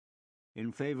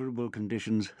In favourable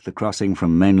conditions, the crossing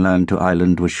from mainland to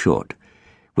island was short,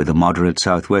 with a moderate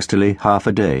southwesterly half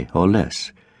a day or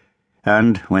less.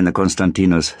 And when the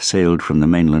Konstantinos sailed from the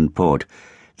mainland port,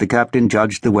 the captain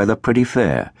judged the weather pretty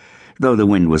fair, though the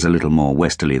wind was a little more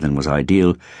westerly than was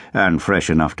ideal, and fresh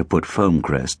enough to put foam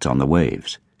crests on the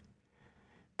waves.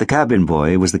 The cabin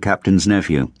boy was the captain's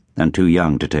nephew, and too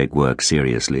young to take work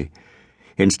seriously.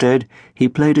 Instead, he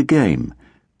played a game,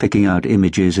 picking out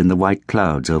images in the white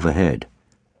clouds overhead.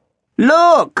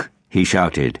 "Look!" he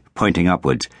shouted, pointing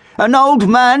upwards. "An old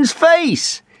man's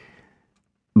face!"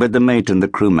 But the mate and the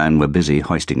crewman were busy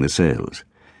hoisting the sails.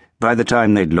 By the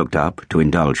time they'd looked up to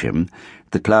indulge him,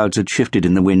 the clouds had shifted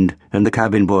in the wind, and the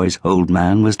cabin boy's old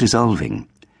man was dissolving.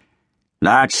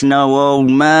 "That's no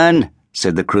old man,"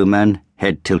 said the crewman,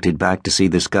 head tilted back to see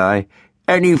the sky.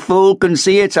 "Any fool can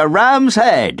see it's a ram's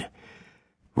head."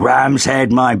 "Ram's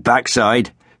head, my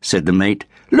backside," said the mate.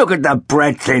 "Look at the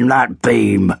breadth in that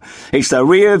beam. It's the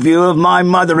rear view of my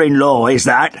mother-in-law, is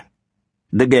that?"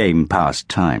 The game passed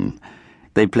time.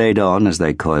 They played on as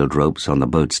they coiled ropes on the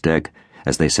boat's deck,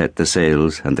 as they set the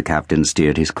sails and the captain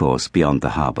steered his course beyond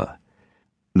the harbour.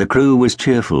 The crew was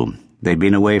cheerful. They'd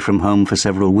been away from home for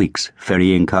several weeks,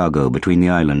 ferrying cargo between the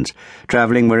islands,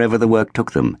 travelling wherever the work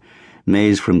took them.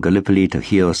 Maize from Gallipoli to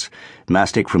Chios,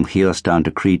 mastic from Chios down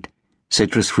to Crete,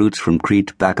 citrus fruits from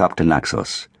Crete back up to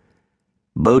Naxos.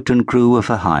 Boat and crew were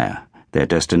for hire, their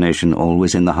destination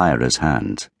always in the hirer's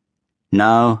hands.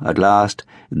 Now, at last,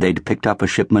 they'd picked up a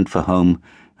shipment for home,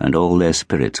 and all their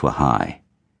spirits were high.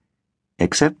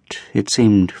 Except, it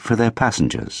seemed, for their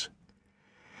passengers.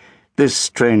 This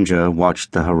stranger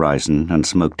watched the horizon and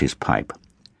smoked his pipe.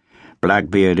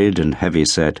 Black-bearded and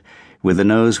heavy-set, with a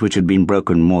nose which had been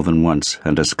broken more than once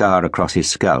and a scar across his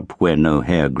scalp where no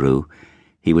hair grew,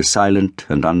 he was silent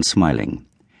and unsmiling.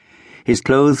 His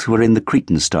clothes were in the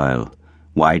Cretan style,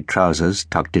 wide trousers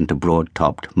tucked into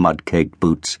broad-topped, mud-caked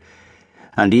boots,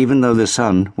 and even though the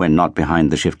sun, when not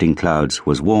behind the shifting clouds,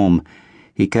 was warm,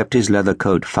 he kept his leather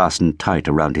coat fastened tight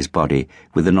around his body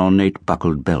with an ornate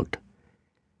buckled belt.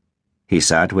 He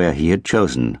sat where he had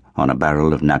chosen, on a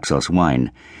barrel of Naxos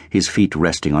wine, his feet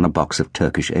resting on a box of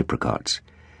Turkish apricots.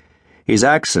 His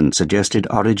accent suggested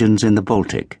origins in the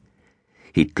Baltic.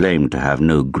 He claimed to have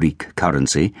no Greek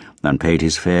currency and paid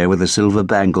his fare with a silver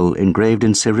bangle engraved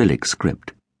in Cyrillic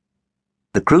script.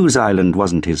 The cruise island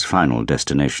wasn't his final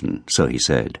destination, so he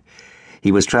said.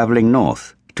 He was travelling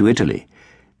north, to Italy,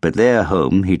 but their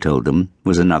home, he told them,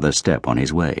 was another step on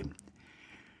his way.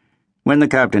 When the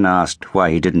captain asked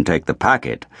why he didn't take the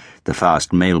packet, the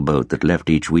fast mail boat that left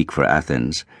each week for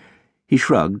Athens, he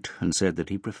shrugged and said that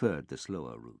he preferred the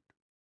slower route.